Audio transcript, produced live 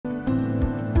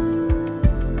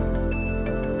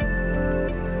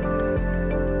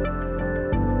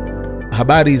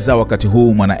Habari za wakati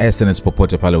huu Mwana SnS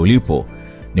popote pale ulipo.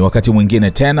 Ni wakati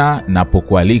mwingine tena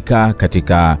napokualika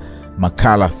katika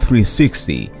makala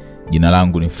 360. Jina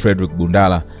langu ni Frederick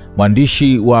Bundala.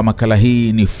 Mwandishi wa makala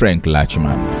hii ni Frank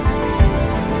Lachman.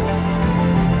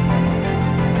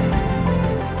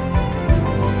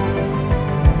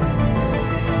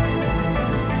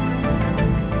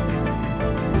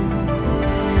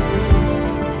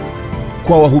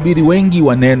 Kwa wahubiri wengi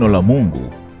wa neno la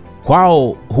Mungu,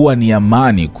 kwao huwa ni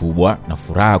amani kubwa na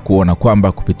furaha kuona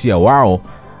kwamba kupitia wao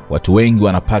watu wengi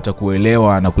wanapata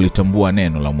kuelewa na kulitambua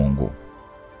neno la Mungu.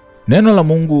 Neno la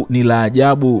Mungu ni la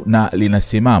ajabu na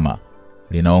linasimama,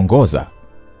 linaongoza,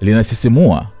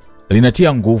 linasisimua,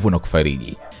 linatia nguvu na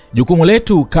kufariji. Jukumu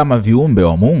letu kama viumbe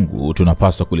wa Mungu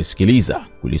tunapaswa kulisikiliza,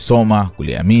 kulisoma,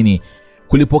 kuliamini,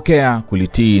 kulipokea,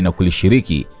 kulitii na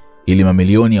kulishiriki ili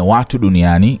mamilioni ya watu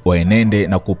duniani waenende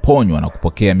na kuponywa na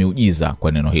kupokea miujiza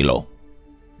kwa neno hilo.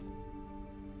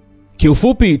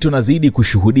 Kiufupi, tunazidi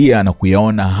kushuhudia na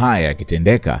kuyaona haya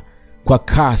yakitendeka kwa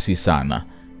kasi sana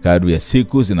kadri ya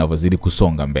siku zinavyozidi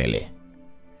kusonga mbele.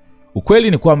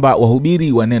 Ukweli ni kwamba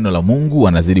wahubiri wa neno la Mungu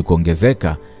wanazidi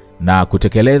kuongezeka na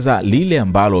kutekeleza lile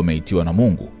ambalo wameitiwa na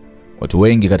Mungu. Watu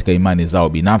wengi katika imani zao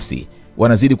binafsi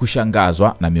wanazidi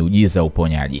kushangazwa na miujiza ya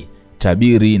uponyaji,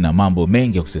 tabiri na mambo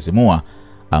mengi ya kusisimua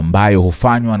ambayo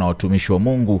hufanywa na watumishi wa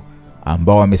Mungu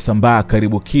ambao wamesambaa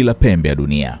karibu kila pembe ya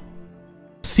dunia.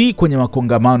 Si kwenye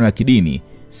makongamano ya kidini,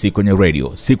 si kwenye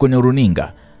radio, si kwenye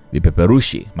runinga,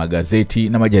 vipeperushi, magazeti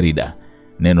na majarida.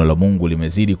 Neno la Mungu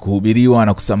limezidi kuhubiriwa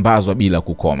na kusambazwa bila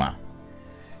kukoma.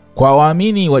 Kwa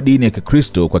waamini wa dini ya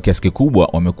Kikristo kwa kiasi kikubwa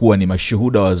wamekuwa ni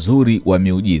mashuhuda wazuri wa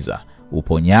miujiza,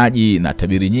 uponyaji na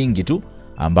tabiri nyingi tu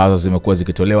ambazo zimekuwa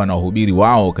zikitolewa na wahubiri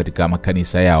wao katika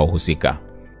makanisa yao husika.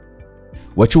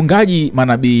 Wachungaji,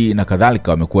 manabii na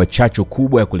kadhalika wamekuwa chachu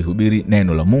kubwa ya kulihubiri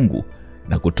neno la Mungu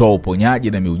na kutoa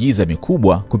uponyaji na miujiza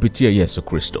mikubwa kupitia Yesu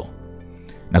Kristo.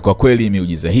 Na kwa kweli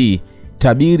miujiza hii,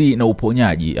 tabiri na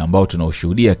uponyaji ambao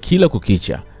tunaushuhudia kila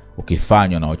kukicha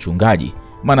ukifanywa na wachungaji,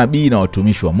 manabii na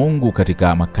watumishi wa Mungu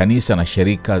katika makanisa na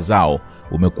shirika zao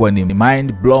umekuwa ni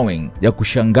mind blowing, ya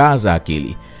kushangaza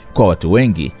akili kwa watu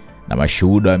wengi na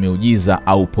mashuhuda wa miujiza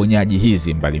au uponyaji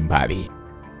hizi mbalimbali.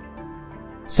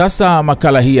 Sasa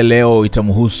makala hii ya leo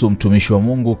itamhusu mtumishi wa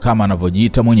Mungu kama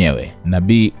anavyojiita mwenyewe,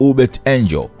 Nabii UEBERT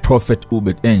Angel, Prophet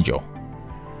UEBERT Angel.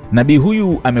 Nabii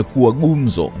huyu amekuwa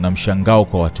gumzo na mshangao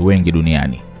kwa watu wengi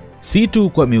duniani, si tu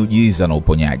kwa miujiza na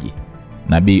uponyaji.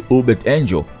 Nabii UEBERT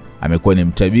Angel amekuwa ni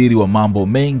mtabiri wa mambo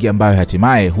mengi ambayo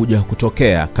hatimaye huja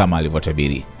kutokea kama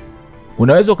alivyotabiri.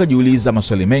 Unaweza ukajiuliza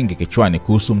maswali mengi kichwani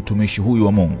kuhusu mtumishi huyu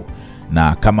wa Mungu,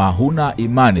 na kama huna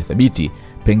imani thabiti,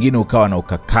 pengine ukawa na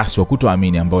ukakasi wa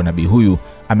kutoamini ambao nabii huyu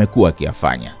amekuwa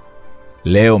akiyafanya.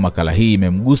 Leo makala hii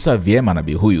imemgusa vyema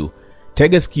nabii huyu.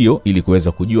 Tega sikio ili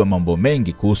kuweza kujua mambo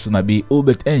mengi kuhusu Nabii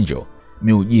UEBERT Angel,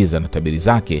 miujiza na tabiri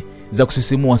zake za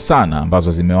kusisimua sana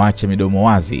ambazo zimewaacha midomo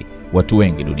wazi watu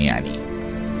wengi duniani.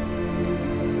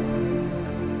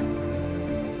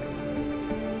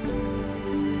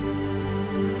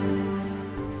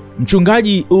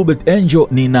 Mchungaji UEBERT Angel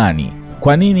ni nani?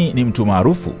 Kwa nini ni mtu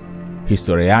maarufu?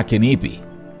 Historia yake ni ipi?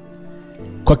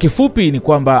 Kwa kifupi ni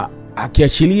kwamba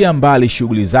akiachilia mbali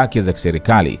shughuli zake za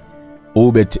kiserikali,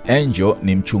 UEBERT Angel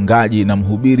ni mchungaji na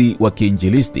mhubiri wa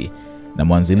kiinjilisti na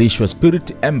mwanzilishi wa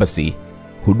Spirit Embassy,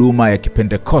 huduma ya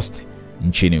Kipentecost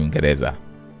nchini Uingereza.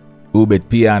 UEBERT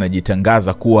pia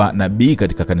anajitangaza kuwa nabii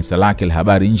katika kanisa lake la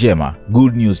Habari Njema,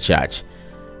 Good News Church.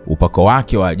 Upako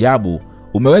wake wa ajabu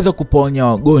umeweza kuponya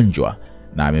wagonjwa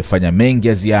na amefanya mengi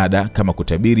ya ziada kama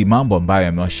kutabiri mambo ambayo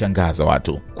yamewashangaza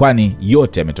watu, kwani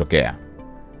yote yametokea.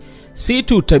 Si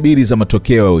tu tabiri za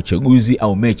matokeo ya uchaguzi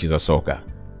au mechi za soka.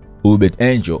 UEBERT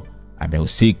Angel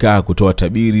amehusika kutoa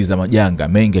tabiri za majanga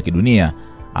mengi ya kidunia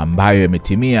ambayo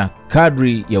yametimia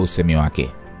kadri ya usemi wake.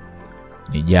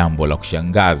 Ni jambo la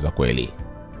kushangaza kweli.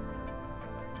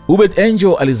 UEBERT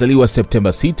Angel alizaliwa Septemba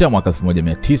 6 mwaka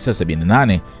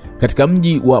 1978 katika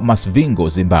mji wa Masvingo,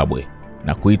 Zimbabwe,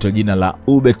 na kuitwa jina la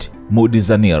UEBERT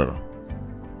Mudzanir.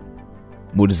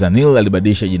 Mudzanir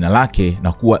alibadilisha jina lake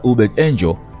na kuwa UEBERT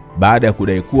Angel baada ya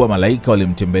kudai kuwa malaika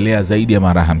walimtembelea zaidi ya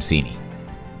mara 50.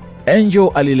 Angel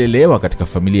alilelewa katika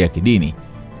familia ya kidini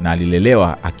na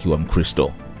alilelewa akiwa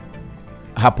Mkristo.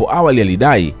 Hapo awali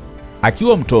alidai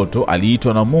akiwa mtoto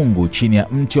aliitwa na Mungu chini ya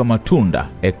mti wa matunda,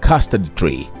 a custard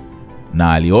tree,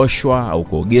 na alioshwa au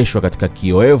kuogeshwa katika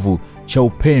kioevu cha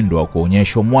upendo wa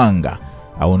kuonyeshwa mwanga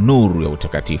au nuru ya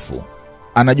utakatifu.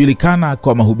 Anajulikana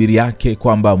kwa mahubiri yake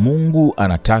kwamba Mungu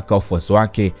anataka wafuasi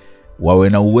wake wawe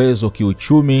na uwezo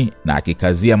kiuchumi, na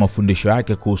akikazia mafundisho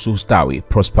yake kuhusu ustawi,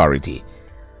 prosperity,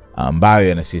 ambayo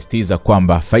yanasisitiza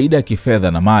kwamba faida ya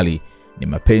kifedha na mali ni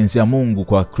mapenzi ya Mungu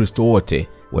kwa Wakristo wote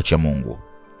wacha Mungu.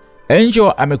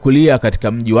 Angel amekulia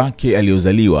katika mji wake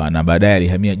aliozaliwa na baadaye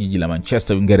alihamia jiji la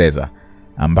Manchester, Uingereza,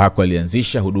 ambako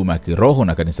alianzisha huduma ya kiroho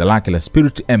na kanisa lake la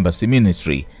Spirit Embassy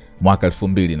Ministry mwaka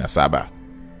 2007.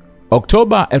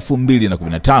 Oktoba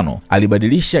 2015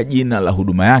 alibadilisha jina la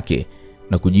huduma yake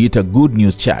na kujiita Good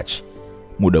News Church.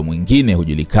 Muda mwingine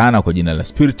hujulikana kwa jina la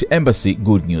Spirit Embassy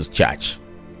Good News Church.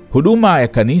 Huduma ya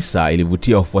kanisa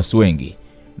ilivutia wafuasi wengi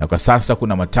na kwa sasa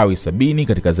kuna matawi 70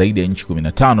 katika zaidi ya nchi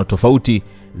 15 tofauti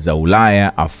za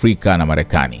Ulaya, Afrika na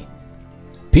Marekani.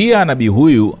 Pia nabii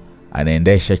huyu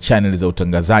anaendesha channel za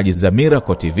utangazaji za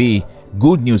Miracle TV,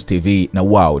 Good News TV na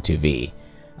Wow TV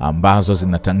ambazo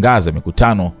zinatangaza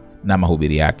mikutano na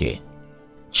mahubiri yake.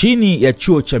 Chini ya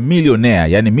chuo cha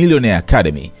Millionaire, yani Millionaire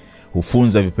Academy,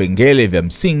 hufunza vipengele vya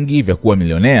msingi vya kuwa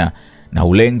milionea na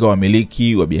hulenga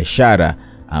wamiliki wa biashara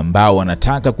ambao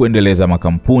wanataka kuendeleza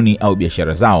makampuni au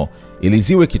biashara zao ili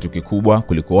ziwe kitu kikubwa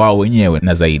kuliko wao wenyewe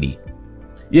na zaidi.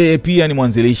 Yeye pia ni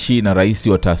mwanzilishi na rais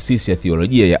wa taasisi ya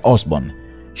theolojia ya Osborne,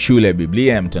 shule ya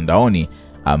Biblia ya mtandaoni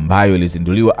ambayo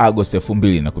ilizinduliwa Agosti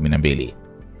 2012.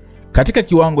 Katika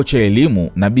kiwango cha elimu,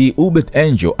 Nabii UEBERT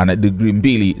Angel ana degree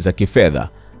 2 za kifedha,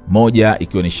 moja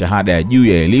ikiwa ni shahada ya juu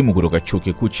ya elimu kutoka chuo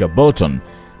kikuu cha Bolton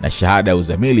na shahada ya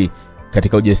uzamili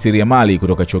katika ujasiriamali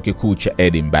kutoka chuo kikuu cha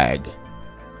Edinburgh.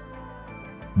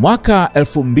 Mwaka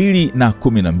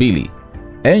 2012,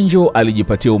 Angel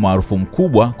alijipatia umaarufu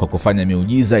mkubwa kwa kufanya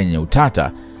miujiza yenye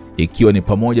utata, ikiwa ni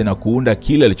pamoja na kuunda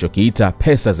kile alichokiita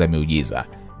pesa za miujiza,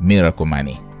 miracle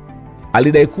money.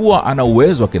 Alidai kuwa ana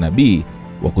uwezo wa kinabii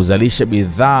wa kuzalisha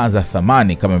bidhaa za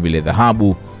thamani kama vile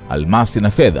dhahabu, almasi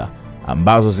na fedha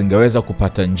ambazo zingeweza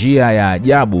kupata njia ya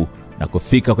ajabu na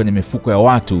kufika kwenye mifuko ya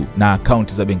watu na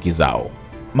akaunti za benki zao.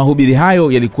 Mahubiri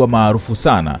hayo yalikuwa maarufu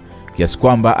sana kiasi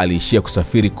kwamba aliishia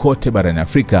kusafiri kote barani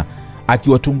Afrika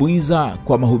akiwatumbuiza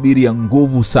kwa mahubiri ya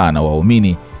nguvu sana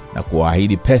waumini na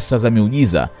kuahidi pesa za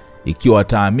miujiza ikiwa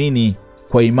wataamini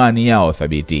kwa imani yao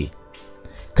thabiti.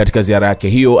 Katika ziara yake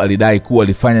hiyo alidai kuwa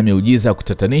alifanya miujiza ya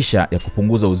kutatanisha ya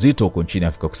kupunguza uzito huko nchini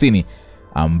Afrika Kusini,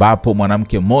 ambapo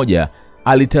mwanamke mmoja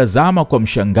alitazama kwa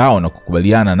mshangao na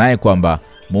kukubaliana naye kwamba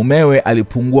mumewe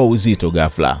alipungua uzito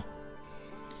ghafla.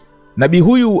 Nabii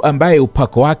huyu ambaye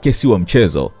upako wake si wa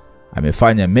mchezo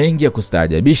amefanya mengi ya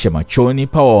kustaajabisha machoni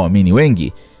pa waamini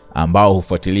wengi ambao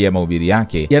hufuatilia mahubiri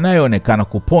yake yanayoonekana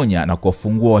kuponya na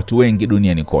kuwafungua watu wengi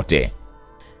duniani kote.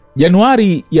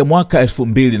 Januari ya mwaka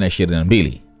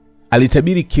 2022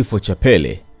 alitabiri kifo cha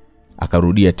Pele.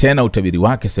 Akarudia tena utabiri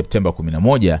wake Septemba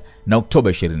 11 na Oktoba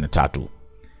 23.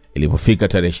 Ilipofika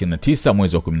tarehe 29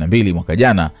 mwezi wa 12 mwaka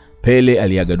jana, Pele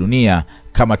aliaga dunia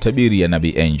kama tabiri ya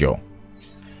Nabii Angel.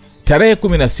 Tarehe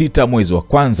 16 mwezi wa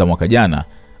kwanza mwaka jana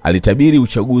alitabiri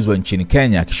uchaguzi wa nchini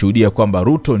Kenya, akishuhudia kwamba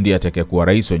Ruto ndiye atakayekuwa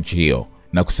rais wa nchi hiyo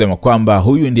na kusema kwamba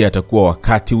huyu ndiye atakuwa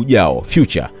wakati ujao,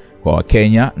 future, kwa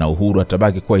Wakenya na uhuru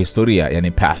atabaki kuwa historia,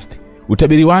 yani past.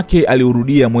 Utabiri wake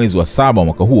aliurudia mwezi wa 7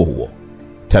 mwaka huo huo.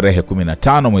 Tarehe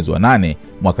 15 mwezi wa 8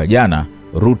 mwaka jana,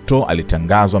 Ruto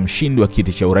alitangazwa mshindi wa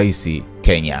kiti cha urais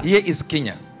Kenya. Here is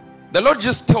Kenya. The Lord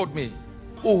just told me,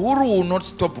 Uhuru will not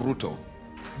stop Ruto.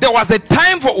 There was a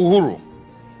time for Uhuru,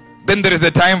 then there is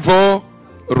a time for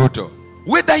Ruto.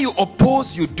 Whether you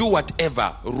oppose, you do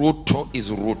whatever, Ruto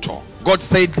is Ruto. God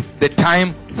said the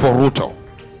time for Ruto.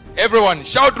 Everyone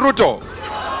shout Ruto.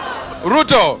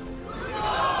 Ruto.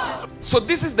 So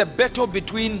this is the battle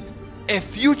between a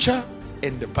future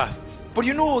and the past. But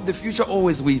you know the future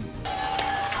always wins.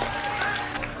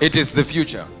 It is the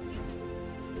future.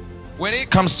 When it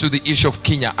comes to the issue of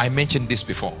Kenya, I mentioned this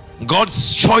before.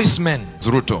 God's choice man is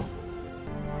Ruto.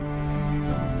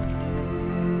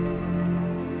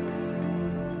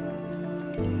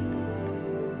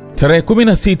 Tarehe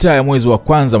 16 ya mwezi wa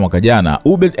kwanza mwaka jana,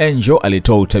 UEBERT Angel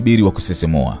alitoa utabiri wa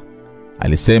kusisimua.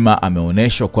 Alisema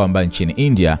ameonyeshwa kwamba nchini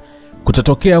India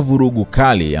kutatokea vurugu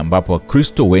kali ambapo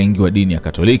Wakristo wengi wa dini ya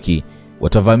Katoliki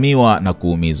watavamiwa na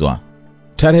kuumizwa.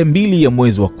 Tarehe 2 ya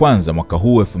mwezi wa kwanza mwaka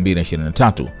huu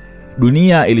 2023,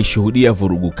 dunia ilishuhudia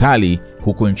vurugu kali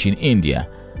huko nchini India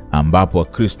ambapo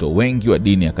Wakristo wengi wa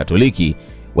dini ya Katoliki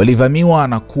walivamiwa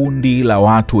na kundi la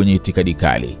watu wenye itikadi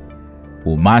kali.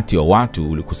 Umati wa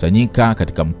watu ulikusanyika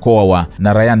katika mkoa wa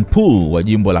Narayanpur wa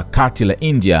jimbo la kati la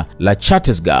India la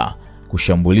Chhattisgarh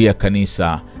kushambulia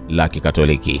kanisa la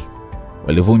Kikatoliki.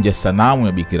 Walivunja sanamu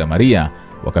ya Bikira Maria,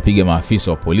 wakapiga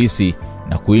maafisa wa polisi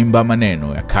na kuimba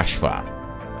maneno ya kashfa.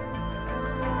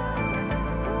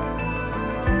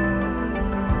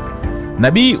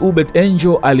 Nabii UEBERT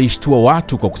Angel alishtua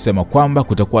watu kwa kusema kwamba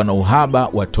kutakuwa na uhaba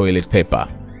wa toilet paper.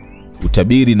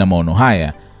 Utabiri na maono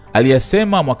haya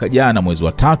Aliyasema mwaka jana mwezi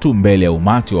wa 3 mbele ya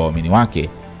umati wa waamini wake,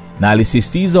 na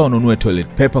alisisitiza wanunue toilet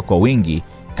paper kwa wingi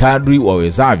kadri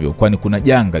wawezavyo, kwani kuna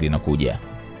janga linakuja.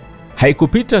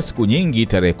 Haikupita siku nyingi,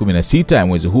 tarehe 16 ya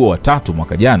mwezi huo wa 3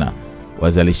 mwaka jana,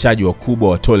 wazalishaji wakubwa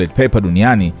wa toilet paper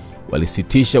duniani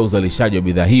walisitisha uzalishaji wa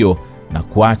bidhaa hiyo na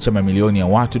kuacha mamilioni ya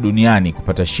watu duniani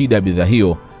kupata shida ya bidhaa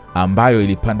hiyo ambayo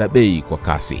ilipanda bei kwa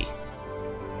kasi.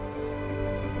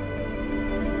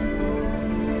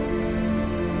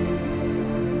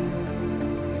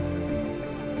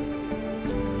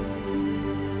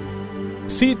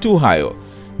 Si tu hayo,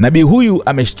 nabii huyu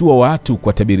ameshtua watu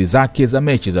kwa tabiri zake za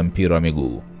mechi za mpira wa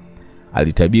miguu.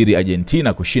 Alitabiri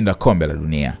Argentina kushinda kombe la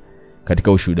dunia.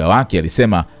 Katika ushuhuda wake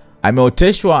alisema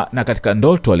ameoteshwa na katika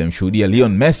ndoto alimshuhudia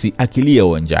Lionel Messi akilia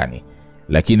uwanjani,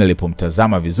 lakini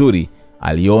alipomtazama vizuri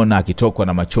aliona akitokwa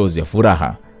na machozi ya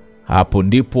furaha. Hapo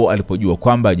ndipo alipojua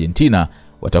kwamba Argentina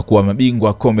watakuwa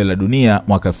mabingwa kombe la dunia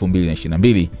mwaka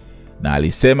 2022, na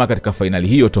alisema katika fainali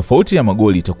hiyo tofauti ya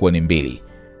magoli itakuwa ni 2.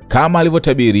 Kama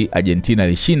alivyotabiri, Argentina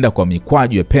ilishinda kwa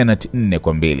mikwaju ya penalty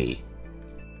 4-2.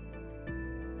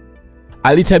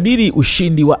 Alitabiri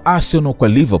ushindi wa Arsenal kwa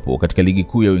Liverpool katika ligi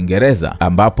kuu ya Uingereza,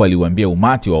 ambapo aliwaambia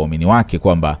umati wa waamini wake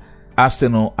kwamba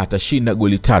Arsenal atashinda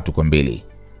goli 3-2.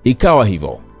 Ikawa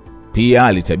hivyo. Pia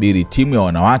alitabiri timu ya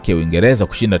wanawake ya Uingereza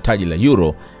kushinda taji la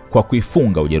Euro kwa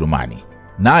kuifunga Ujerumani.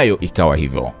 Nayo ikawa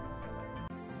hivyo.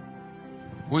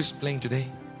 Who is playing today?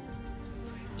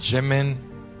 Germany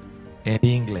and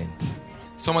England.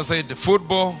 Someone said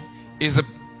football is a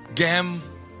game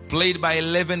played by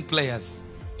 11 players.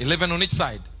 11 on each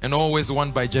side, and always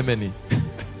won by Germany.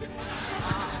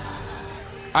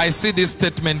 I see this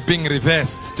statement being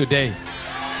reversed today.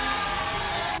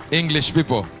 English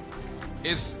people,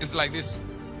 it's like this.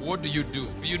 What do?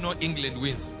 If you know England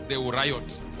wins, they will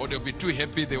riot, or they'll be too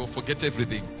happy, they will forget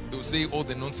everything. They will say all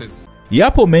the nonsense.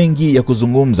 Yapo mengi ya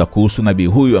kuzungumza kuhusu nabii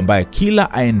huyu ambaye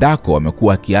kila aendako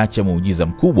amekuwa akiacha muujiza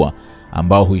mkubwa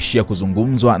ambao huishia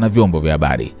kuzungumzwa na vyombo vya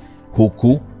habari,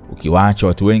 huku ukiwaacha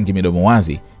watu wengi midomo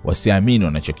wazi wasiamini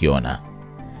wanachokiona.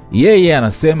 Yeye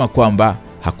anasema kwamba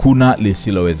hakuna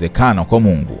lisilowezekana kwa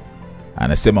Mungu.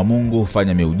 Anasema Mungu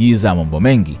hufanya miujiza mambo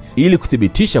mengi ili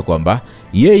kuthibitisha kwamba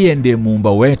yeye ndiye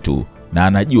muumba wetu na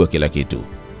anajua kila kitu.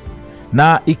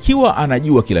 Na ikiwa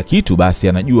anajua kila kitu, basi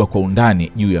anajua kwa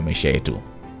undani juu ya maisha yetu.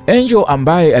 Angel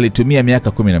ambaye alitumia miaka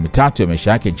 13 ya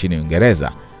maisha yake nchini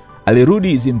Uingereza,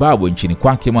 alirudi Zimbabwe nchini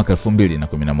kwake mwaka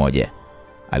 2011.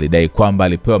 Alidai kwamba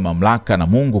alipewa mamlaka na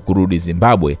Mungu kurudi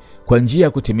Zimbabwe kwa njia ya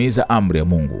kutimiza amri ya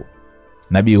Mungu.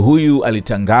 Nabii huyu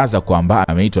alitangaza kwamba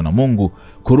ameitwa na Mungu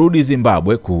kurudi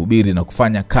Zimbabwe kuhubiri na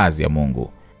kufanya kazi ya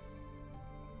Mungu.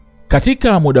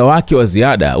 Katika muda wake wa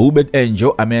ziada, UEBERT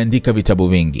Angel ameandika vitabu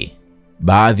vingi.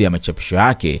 Baadhi ya machapisho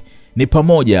yake ni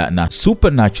pamoja na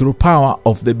Supernatural Power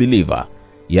of the Believer,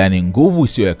 yani nguvu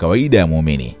isiyo ya kawaida ya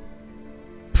muumini;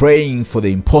 Praying for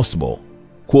the Impossible,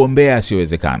 kuombea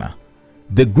yasiyowezekana;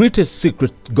 The Greatest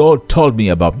Secret God Told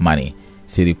Me About Money,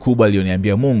 siri kubwa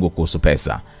aliyoniambia Mungu kuhusu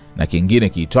pesa; na kingine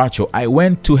kiitwacho I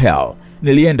Went to Hell,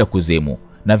 nilienda kuzimu,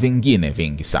 na vingine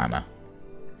vingi sana.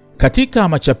 Katika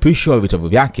machapisho ya vitabu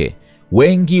vyake,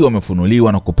 wengi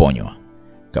wamefunuliwa na kuponywa.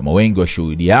 Kama wengi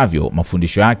washuhudiavyo,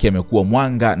 mafundisho yake yamekuwa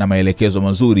mwanga na maelekezo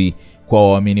mazuri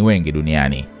kwa waamini wengi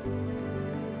duniani.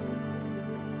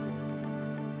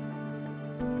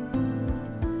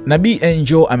 Nabii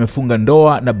Angel amefunga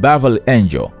ndoa na Beverly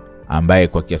Angel, ambaye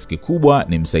kwa kiasi kikubwa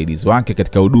ni msaidizi wake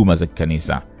katika huduma za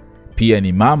kanisa. Pia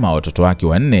ni mama wa watoto wake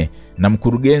 4 na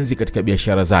mkurugenzi katika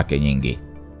biashara zake nyingi.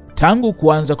 Tangu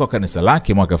kuanza kwa kanisa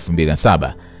lake mwaka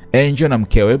 2007, Angel na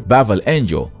mkewe Beverly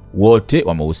Angel wote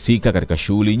wamehusika katika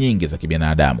shughuli nyingi za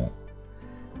kibinadamu.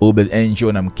 UEBERT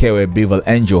Angel na mkewe Beverly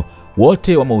Angel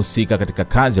wote wamehusika katika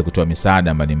kazi ya kutoa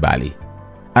misaada mbalimbali.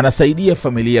 Anasaidia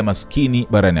familia maskini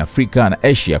barani Afrika na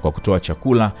Asia kwa kutoa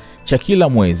chakula cha kila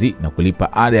mwezi na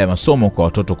kulipa ada ya masomo kwa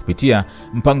watoto kupitia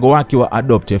mpango wake wa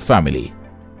Adopted Family.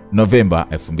 Novemba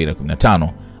 2015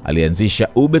 alianzisha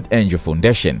UEBERT Angel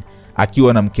Foundation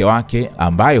akiwa na mke wake,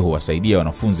 ambaye huwasaidia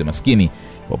wanafunzi maskini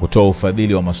kwa kutoa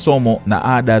ufadhili wa masomo na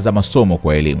ada za masomo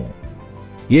kwa elimu.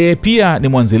 Yeye pia ni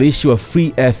mwanzilishi wa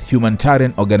Free Earth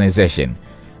Humanitarian Organization,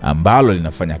 ambalo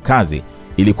linafanya kazi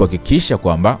ili kuhakikisha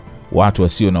kwamba watu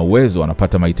wasio na uwezo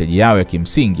wanapata mahitaji yao ya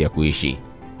kimsingi ya kuishi.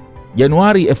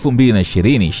 Januari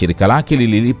 2020, shirika lake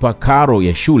lililipa karo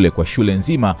ya shule kwa shule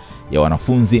nzima ya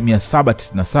wanafunzi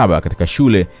 797 katika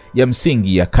shule ya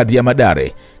msingi ya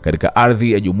Kadiamadare katika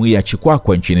ardhi ya jumuiya ya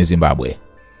Chikwakwa nchini Zimbabwe.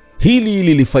 Hili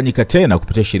lilifanyika tena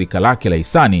kupitia shirika lake la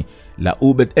hisani la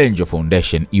UEBERT Angel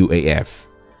Foundation UAF.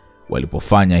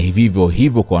 Walipofanya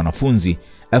hivyo kwa wanafunzi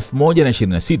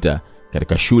 1026,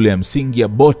 katika shule ya msingi ya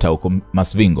Bota huko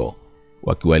Masvingo,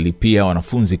 wakiwalipia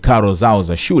wanafunzi karo zao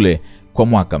za shule kwa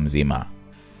mwaka mzima.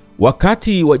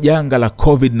 Wakati wa janga la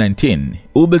COVID-19,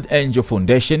 UEBERT Angel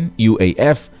Foundation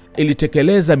UAF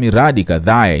ilitekeleza miradi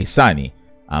kadhaa ya hisani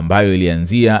ambayo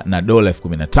ilianzia na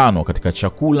 $15,000 katika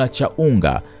chakula cha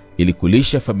unga ili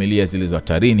kulisha familia zilizo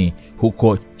hatarini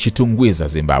huko Chitungwiza,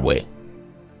 Zimbabwe.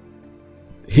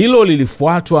 Hilo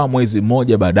lilifuatwa mwezi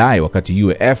mmoja baadaye wakati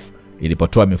UAF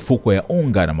ilipotoa mifuko ya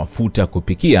unga na mafuta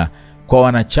kupikia kwa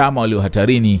wanachama walio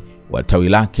hatarini wa tawi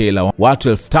lake la watu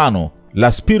 5,000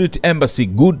 la Spirit Embassy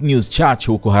Good News Church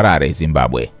huko Harare,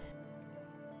 Zimbabwe.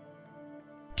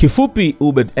 Kifupi,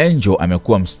 UEBERT Angel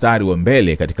amekuwa mstari wa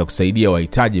mbele katika kusaidia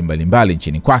wahitaji mbalimbali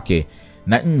nchini kwake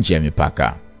na nje ya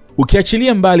mipaka.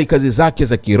 Ukiachilia mbali kazi zake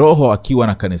za kiroho akiwa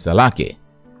na kanisa lake,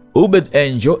 UEBERT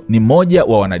Angel ni mmoja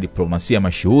wa wanadiplomasia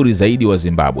mashuhuri zaidi wa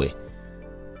Zimbabwe.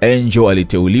 Angel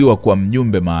aliteuliwa kuwa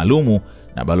mjumbe maalumu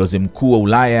na balozi mkuu wa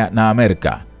Ulaya na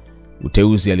Amerika,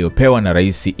 uteuzi aliopewa na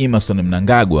Rais Emmerson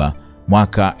Mnangagwa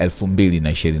mwaka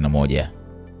 2021.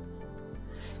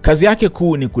 Kazi yake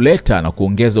kuu ni kuleta na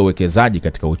kuongeza uwekezaji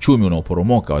katika uchumi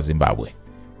unaoporomoka wa Zimbabwe.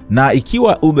 Na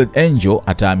ikiwa UEBERT Angel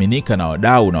ataaminika na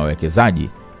wadau na wawekezaji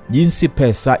jinsi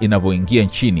pesa inavyoingia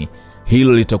nchini,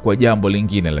 hilo litakuwa jambo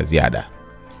lingine la ziada.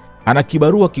 Ana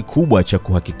kibarua kikubwa cha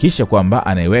kuhakikisha kwamba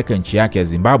anaiweka nchi yake ya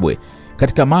Zimbabwe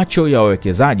katika macho ya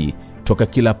wawekezaji toka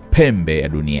kila pembe ya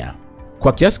dunia.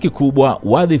 Kwa kiasi kikubwa,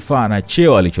 wadhifa na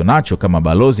cheo alichonacho kama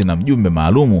balozi na mjumbe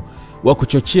maalumu wa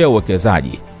kuchochea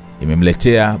uwekezaji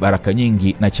imemletea baraka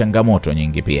nyingi na changamoto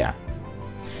nyingi pia.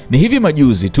 Ni hivi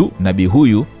majuzi tu nabii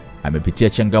huyu amepitia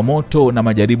changamoto na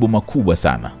majaribu makubwa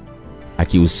sana,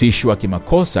 akihusishwa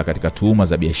kimakosa katika tuhuma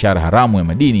za biashara haramu ya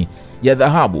madini ya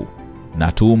dhahabu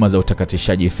na tuhuma za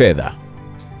utakatishaji fedha.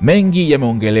 Mengi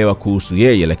yameongelewa kuhusu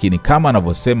yeye, lakini kama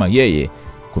anavyosema yeye,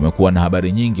 kumekuwa na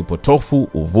habari nyingi potofu,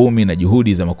 uvumi na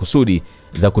juhudi za makusudi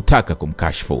za kutaka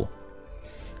kumkashifu.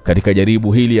 Katika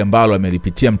jaribu hili ambalo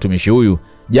amelipitia mtumishi huyu,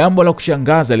 jambo la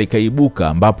kushangaza likaibuka,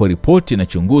 ambapo ripoti na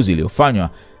chunguzi iliyofanywa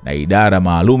na idara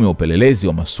maalum ya upelelezi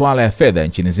wa masuala ya fedha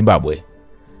nchini Zimbabwe,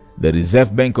 The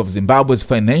Reserve Bank of Zimbabwe's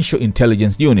Financial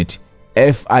Intelligence Unit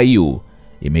FIU,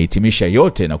 imehitimisha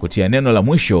yote na kutia neno la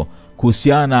mwisho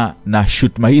kuhusiana na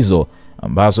shutuma hizo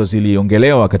ambazo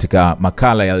ziliongelewa katika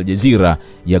makala ya Al Jazeera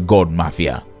ya Gold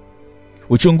Mafia.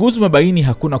 Uchunguzi umebaini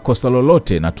hakuna kosa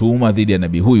lolote na tuhuma dhidi ya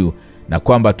nabii huyu na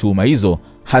kwamba tuhuma hizo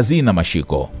hazina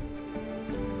mashiko.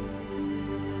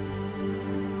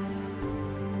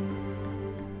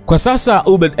 Kwa sasa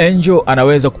UEBERT Angel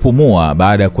anaweza kupumua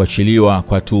baada ya kuachiliwa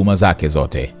kwa tuhuma zake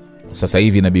zote. Sasa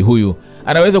hivi nabii huyu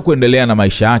anaweza kuendelea na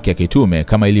maisha yake ya kitume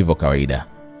kama ilivyo kawaida.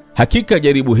 Hakika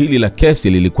jaribu hili la kesi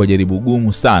lilikuwa jaribu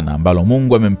gumu sana ambalo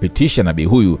Mungu amempitisha nabii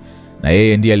huyu, na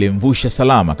yeye ndiye aliyemvusha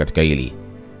salama katika hili.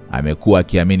 Amekuwa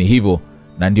akiamini hivyo,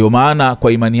 na ndio maana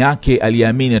kwa imani yake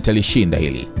aliamini atalishinda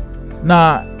hili.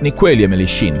 Na ni kweli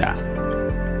amelishinda.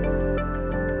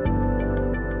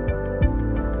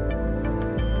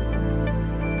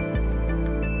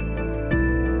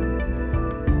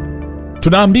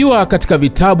 Tunaambiwa katika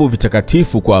vitabu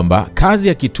vitakatifu kwamba kazi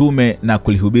ya kitume na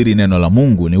kulihubiri neno la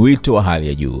Mungu ni wito wa hali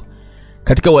ya juu.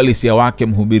 Katika uhalisia wake,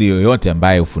 mhubiri yoyote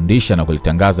ambaye hufundisha na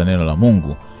kulitangaza neno la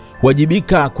Mungu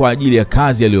huwajibika kwa ajili ya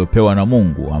kazi aliyopewa na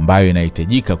Mungu, ambayo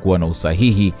inahitajika kuwa na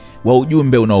usahihi wa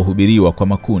ujumbe unaohubiriwa kwa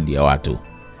makundi ya watu.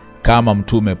 Kama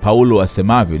mtume Paulo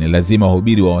asemavyo, ni lazima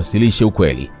wahubiri wawasilishe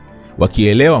ukweli,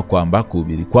 wakielewa kwamba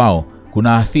kuhubiri kwao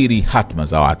kunaathiri hatma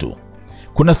za watu.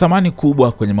 Kuna thamani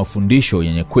kubwa kwenye mafundisho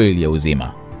yenye kweli ya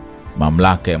uzima.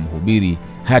 Mamlaka ya mhubiri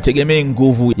hayategemei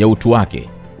nguvu ya utu wake,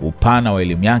 upana wa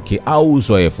elimu yake au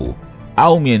uzoefu,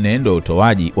 au mienendo ya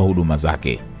utoaji wa huduma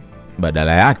zake.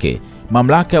 Badala yake,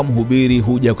 mamlaka ya mhubiri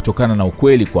huja kutokana na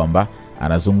ukweli kwamba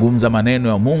anazungumza maneno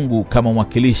ya Mungu kama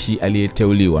mwakilishi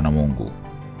aliyeteuliwa na Mungu.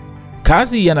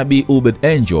 Kazi ya nabii UEBERT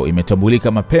Angel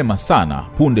imetambulika mapema sana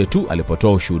punde tu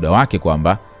alipotoa ushuhuda wake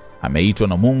kwamba ameitwa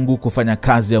na Mungu kufanya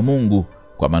kazi ya Mungu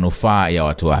kwa manufaa ya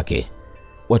watu wake.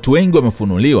 Watu wengi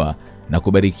wamefunuliwa na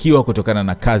kubarikiwa kutokana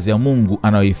na kazi ya Mungu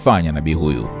anayoifanya nabii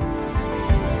huyu.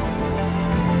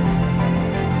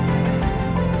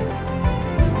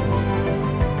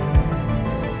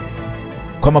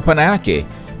 Kwa mapana yake,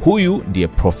 huyu ndiye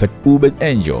Prophet UEBERT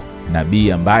Angel,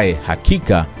 nabii ambaye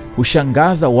hakika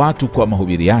hushangaza watu kwa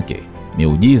mahubiri yake,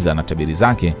 miujiza na tabiri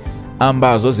zake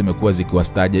ambazo zimekuwa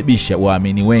zikiwastaajabisha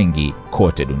waamini wengi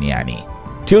kote duniani.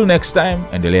 Till next time,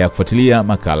 endelea kufuatilia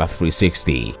makala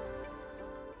 360.